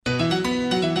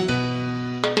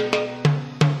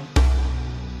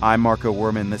I'm Marco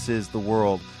Werman. This is The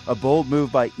World. A bold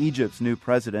move by Egypt's new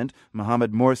president,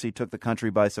 Mohamed Mursi, took the country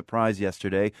by surprise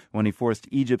yesterday when he forced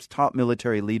Egypt's top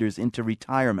military leaders into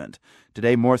retirement.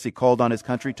 Today, Morsi called on his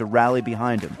country to rally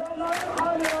behind him.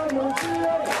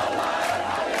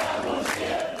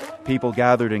 People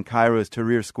gathered in Cairo's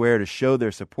Tahrir Square to show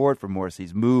their support for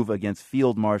Morsi's move against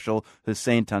Field Marshall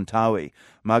Hussein Tantawi.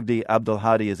 Magdi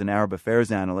Abdelhadi is an Arab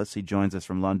affairs analyst. He joins us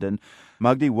from London.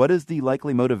 Magdi, what is the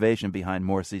likely motivation behind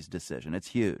Morsi's decision? It's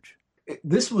huge.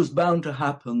 This was bound to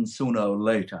happen sooner or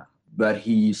later, that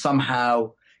he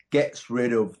somehow gets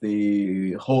rid of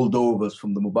the holdovers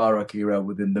from the Mubarak era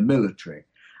within the military.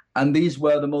 And these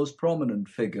were the most prominent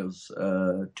figures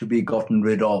to be gotten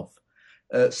rid of.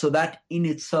 So that in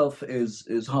itself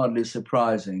is hardly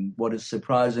surprising. What is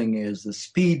surprising is the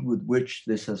speed with which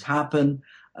this has happened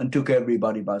and took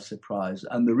everybody by surprise.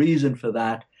 And the reason for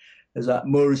that is that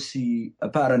Mursi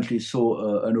apparently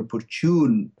saw an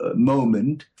opportune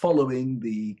moment following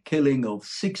the killing of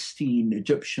 16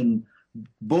 Egyptian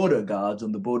border guards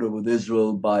on the border with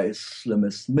Israel by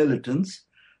Islamist militants.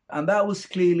 And that was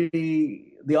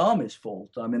clearly the army's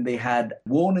fault. I mean, they had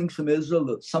warnings from Israel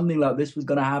that something like this was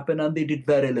going to happen, and they did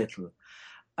very little.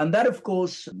 And that, of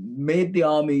course, made the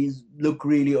armies look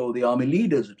really, or the army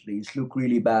leaders at least, look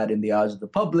really bad in the eyes of the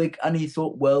public. And he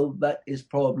thought, well, that is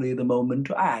probably the moment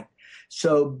to act.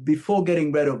 So before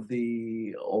getting rid of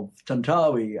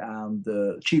Tantawi and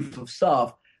the chief of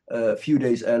staff, a few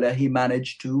days earlier, he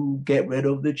managed to get rid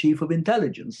of the chief of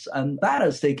intelligence. And that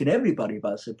has taken everybody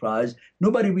by surprise.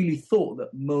 Nobody really thought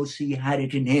that Mursi had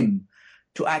it in him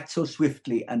to act so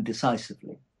swiftly and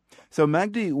decisively. So,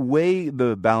 Magdi, weigh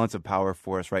the balance of power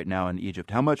for us right now in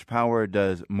Egypt. How much power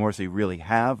does Morsi really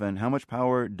have, and how much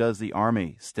power does the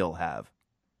army still have?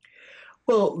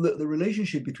 Well, the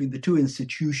relationship between the two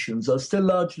institutions are still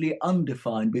largely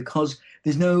undefined because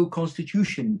there's no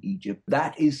constitution in Egypt.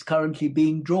 That is currently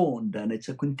being drawn, and it's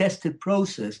a contested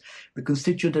process. The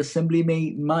Constituent Assembly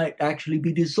might actually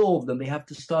be dissolved, and they have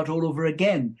to start all over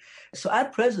again. So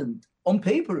at present, on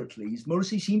paper at least,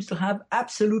 Mursi seems to have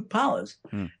absolute powers.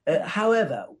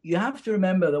 However, you have to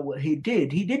remember that what he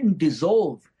didn't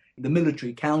dissolve the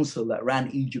military council that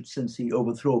ran Egypt since he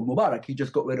overthrew Mubarak. He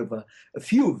just got rid of a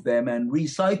few of them and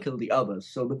recycled the others.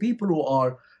 So the people who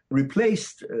are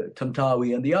replaced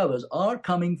Tantawi and the others are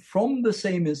coming from the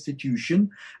same institution.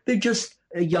 They're just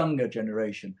a younger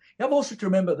generation. You have also to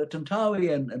remember that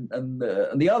Tantawi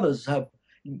and the others have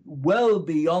well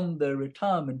beyond their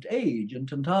retirement age, and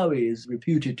Tantawi is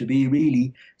reputed to be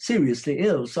really seriously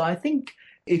ill. So I think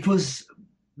it was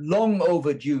long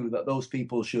overdue that those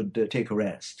people should take a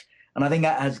rest. And I think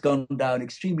that has gone down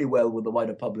extremely well with the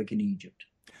wider public in Egypt.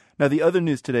 Now, the other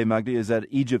news today, Magdi, is that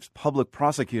Egypt's public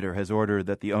prosecutor has ordered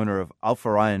that the owner of Al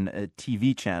Farayan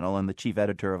TV channel and the chief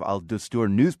editor of Al Dustur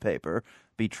newspaper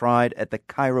be tried at the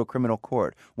Cairo Criminal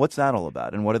Court. What's that all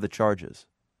about, and what are the charges?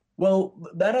 Well,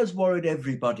 that has worried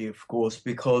everybody, of course,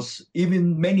 because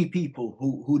even many people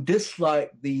who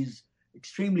dislike these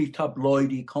extremely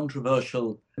tabloidy,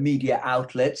 controversial media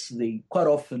outlets, they quite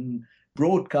often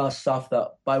broadcast stuff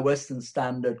that by Western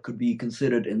standard could be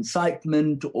considered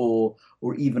incitement or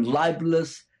even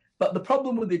libelous. But the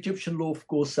problem with Egyptian law, of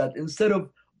course, that instead of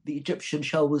the Egyptian,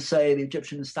 shall we say, the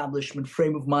Egyptian establishment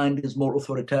frame of mind is more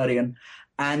authoritarian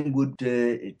and would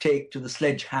take to the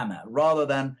sledgehammer rather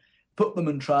than put them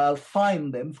on trial,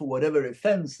 fine them for whatever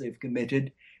offense they've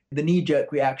committed. The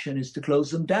knee-jerk reaction is to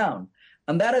close them down.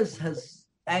 And that has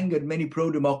angered many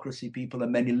pro-democracy people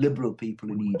and many liberal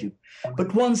people in Egypt.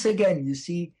 But once again, you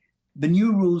see, the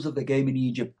new rules of the game in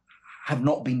Egypt have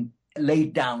not been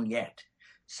laid down yet.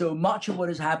 So much of what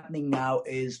is happening now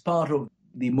is part of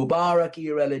the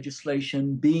Mubarak-era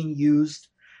legislation being used,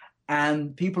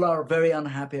 and people are very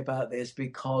unhappy about this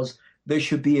because there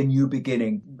should be a new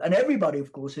beginning. And everybody,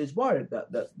 of course, is worried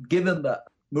that given that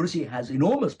Mursi has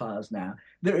enormous powers now,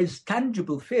 there is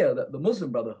tangible fear that the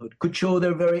Muslim Brotherhood could show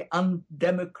their very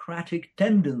undemocratic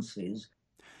tendencies.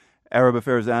 Arab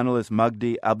affairs analyst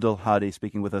Magdi Abdelhadi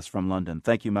speaking with us from London.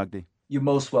 Thank you, Magdi. You're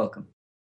most welcome.